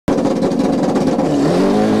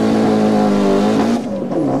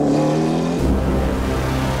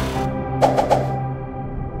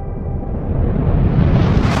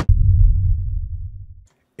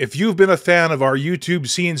If you've been a fan of our YouTube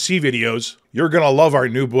CNC videos, you're going to love our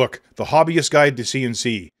new book, The Hobbyist Guide to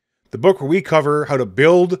CNC. The book where we cover how to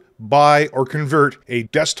build, buy, or convert a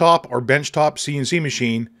desktop or benchtop CNC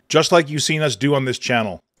machine, just like you've seen us do on this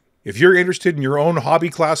channel. If you're interested in your own hobby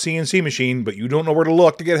class CNC machine, but you don't know where to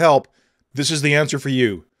look to get help, this is the answer for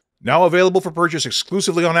you. Now available for purchase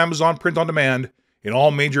exclusively on Amazon Print on Demand in all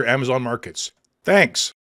major Amazon markets.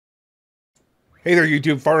 Thanks! Hey there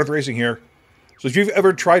YouTube, Farnworth Racing here. So if you've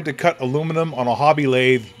ever tried to cut aluminum on a hobby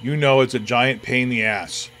lathe, you know it's a giant pain in the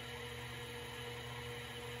ass.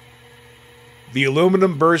 The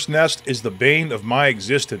aluminum burst nest is the bane of my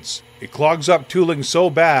existence. It clogs up tooling so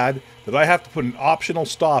bad that I have to put an optional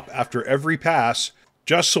stop after every pass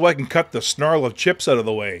just so I can cut the snarl of chips out of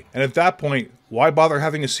the way. And at that point, why bother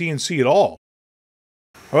having a CNC at all?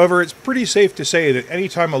 However, it's pretty safe to say that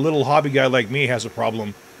anytime a little hobby guy like me has a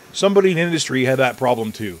problem, somebody in industry had that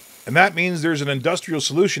problem too. And that means there's an industrial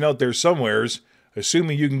solution out there somewheres,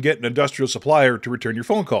 assuming you can get an industrial supplier to return your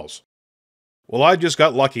phone calls. Well, I just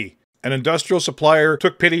got lucky. An industrial supplier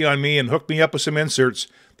took pity on me and hooked me up with some inserts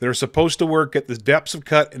that are supposed to work at the depths of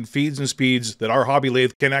cut and feeds and speeds that our hobby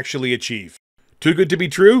lathe can actually achieve. Too good to be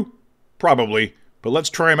true? Probably, but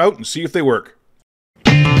let's try them out and see if they work.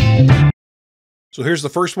 So here's the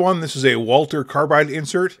first one. This is a Walter carbide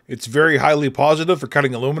insert. It's very highly positive for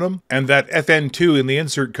cutting aluminum, and that FN2 in the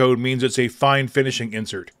insert code means it's a fine finishing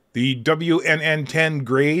insert. The WNN10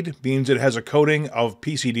 grade means it has a coating of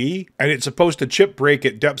PCD, and it's supposed to chip break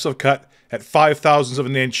at depths of cut at 5/1000ths of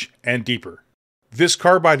an inch and deeper. This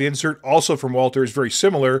carbide insert, also from Walter, is very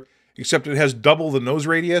similar, except it has double the nose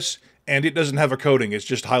radius, and it doesn't have a coating, it's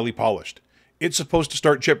just highly polished. It's supposed to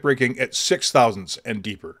start chip breaking at 6/1000ths and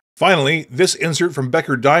deeper. Finally, this insert from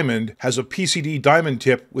Becker Diamond has a PCD diamond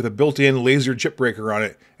tip with a built-in laser chip breaker on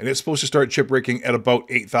it, and it's supposed to start chip breaking at about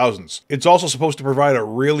 8/1000ths. It's also supposed to provide a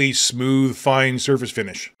really smooth, fine surface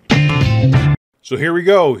finish. So here we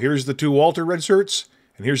go. Here's the two Walter inserts,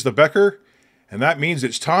 and here's the Becker, and that means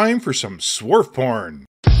it's time for some swerf porn.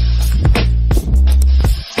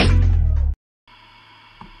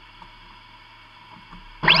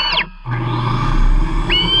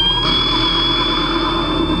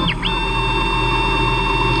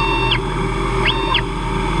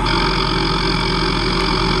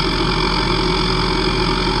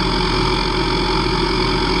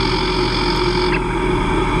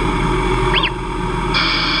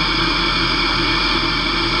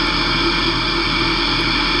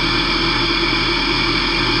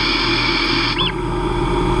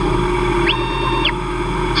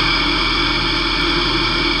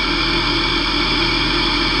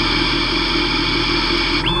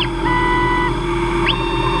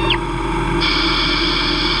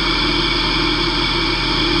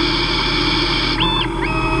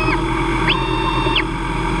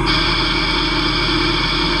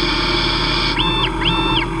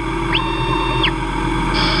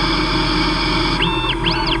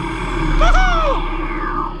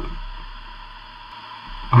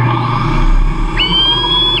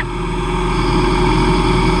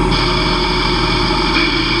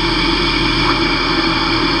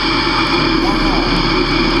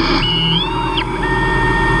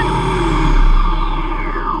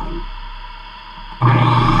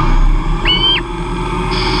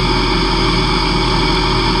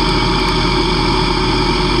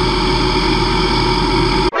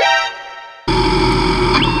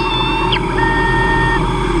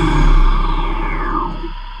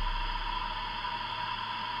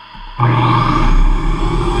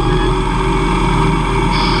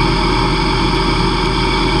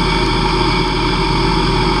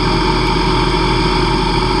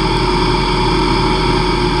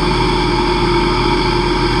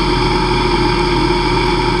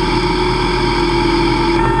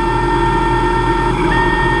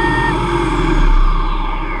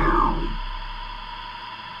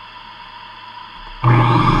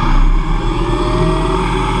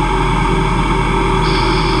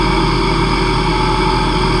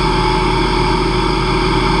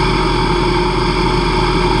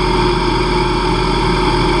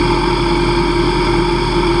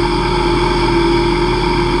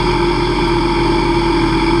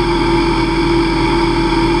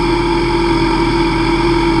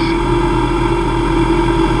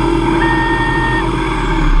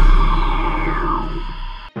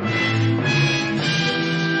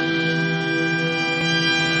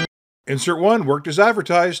 Insert 1 worked as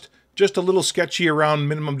advertised, just a little sketchy around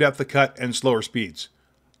minimum depth of cut and slower speeds.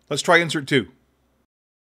 Let's try insert 2.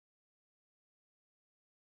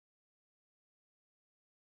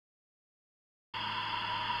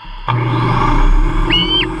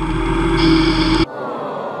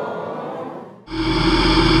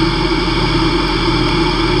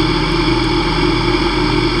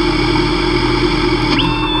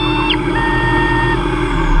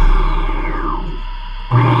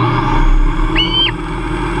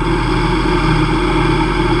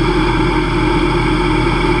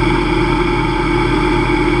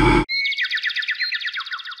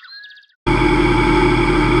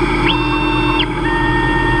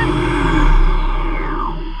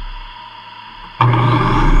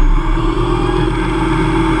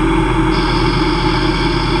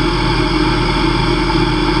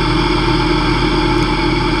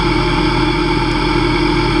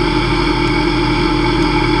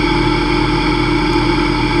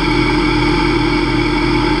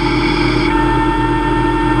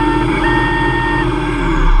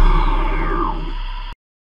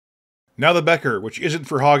 Now the Becker, which isn't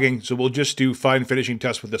for hogging, so we'll just do fine finishing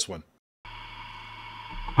tests with this one.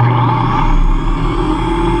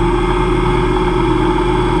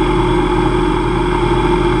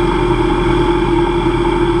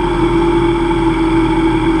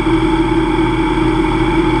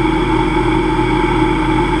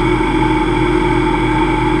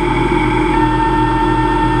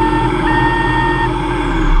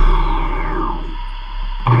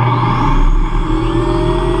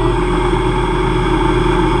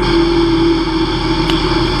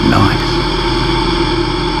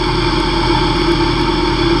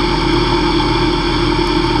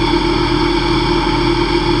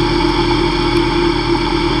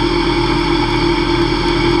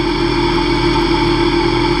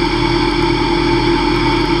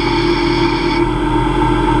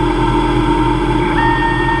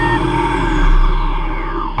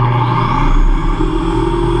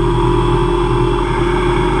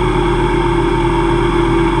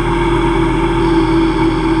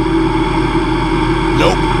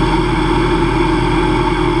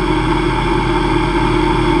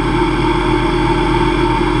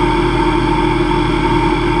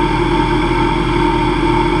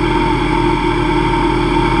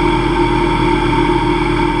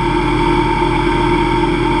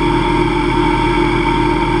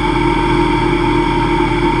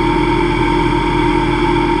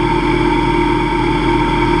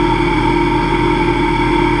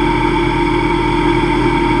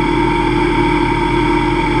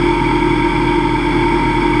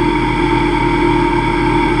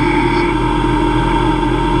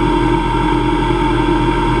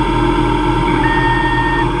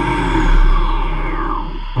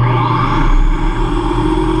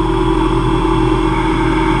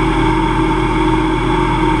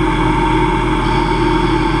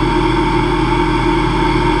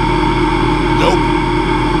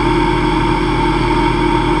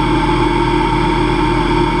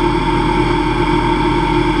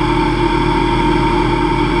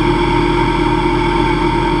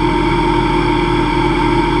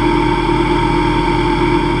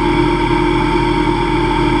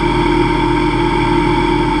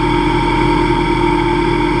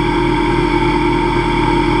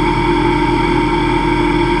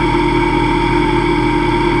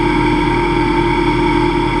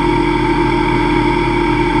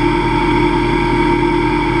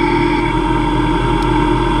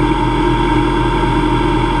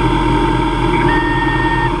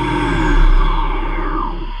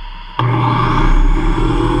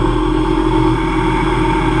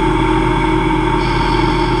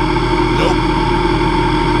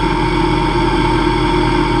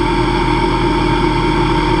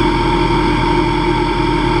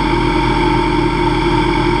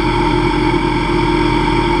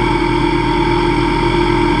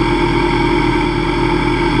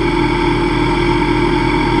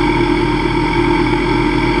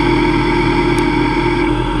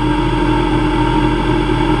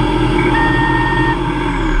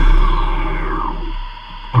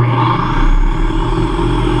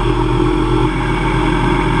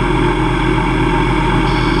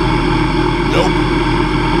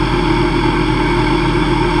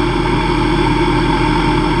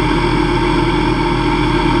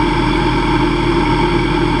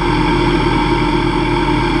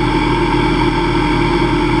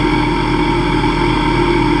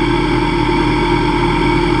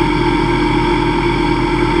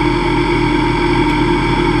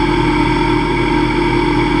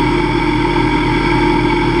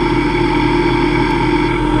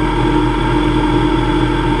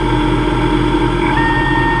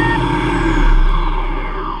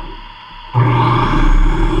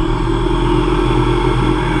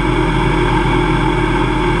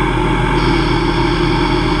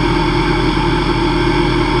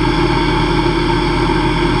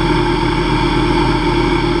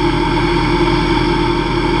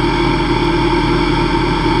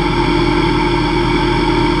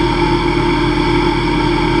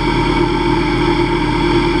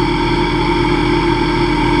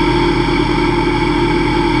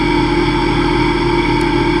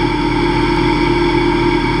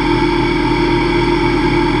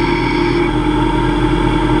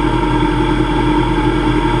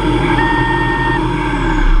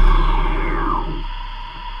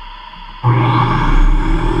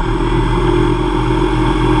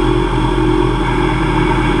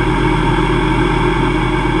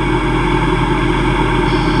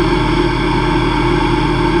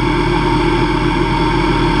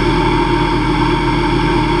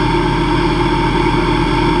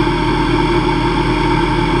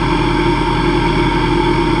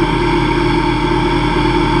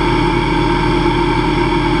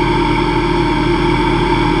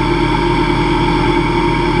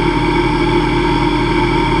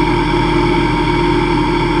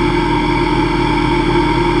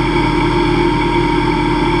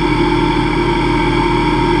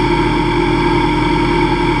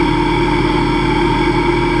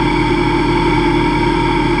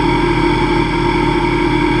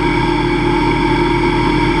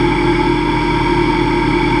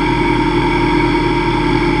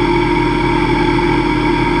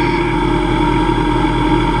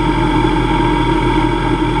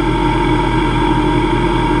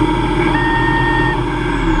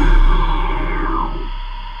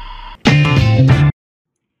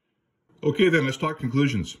 Okay then, let's talk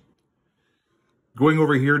conclusions. Going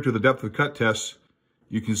over here to the depth of cut tests,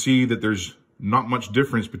 you can see that there's not much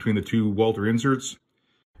difference between the two Walther inserts.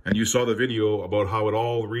 And you saw the video about how at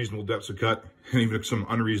all reasonable depths of cut, and even some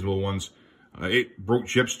unreasonable ones, it broke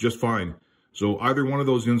chips just fine. So either one of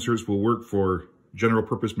those inserts will work for general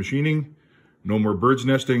purpose machining, no more bird's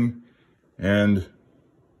nesting, and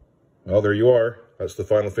well, there you are. That's the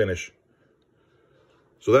final finish.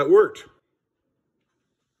 So that worked.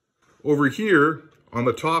 Over here on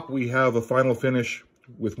the top, we have a final finish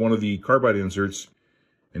with one of the carbide inserts.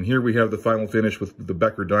 And here we have the final finish with the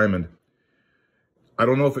Becker diamond. I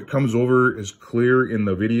don't know if it comes over as clear in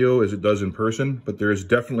the video as it does in person, but there is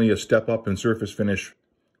definitely a step up in surface finish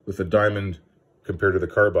with the diamond compared to the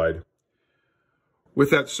carbide. With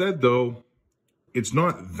that said though, it's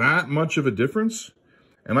not that much of a difference.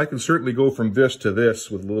 And I can certainly go from this to this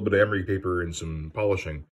with a little bit of emery paper and some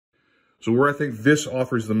polishing. So where I think this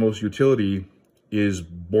offers the most utility is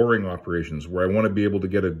boring operations, where I want to be able to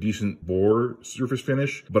get a decent bore surface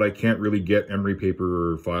finish, but I can't really get emery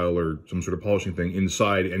paper or file or some sort of polishing thing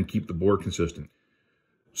inside and keep the bore consistent.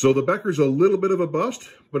 So the Becker's a little bit of a bust,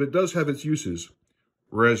 but it does have its uses.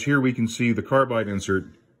 Whereas here we can see the carbide insert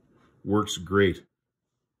works great.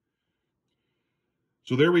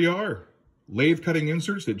 So there we are, lathe cutting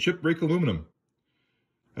inserts that chip break aluminum.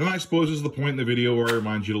 And I suppose this is the point in the video where I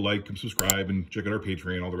remind you to like and subscribe and check out our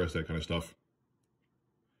Patreon, all the rest of that kind of stuff.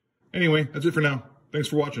 Anyway, that's it for now. Thanks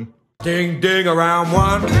for watching. Ding, ding, around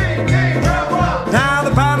one. Ding, ding, around one. Now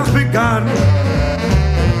the battle's begun.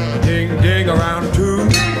 Ding, ding, around two.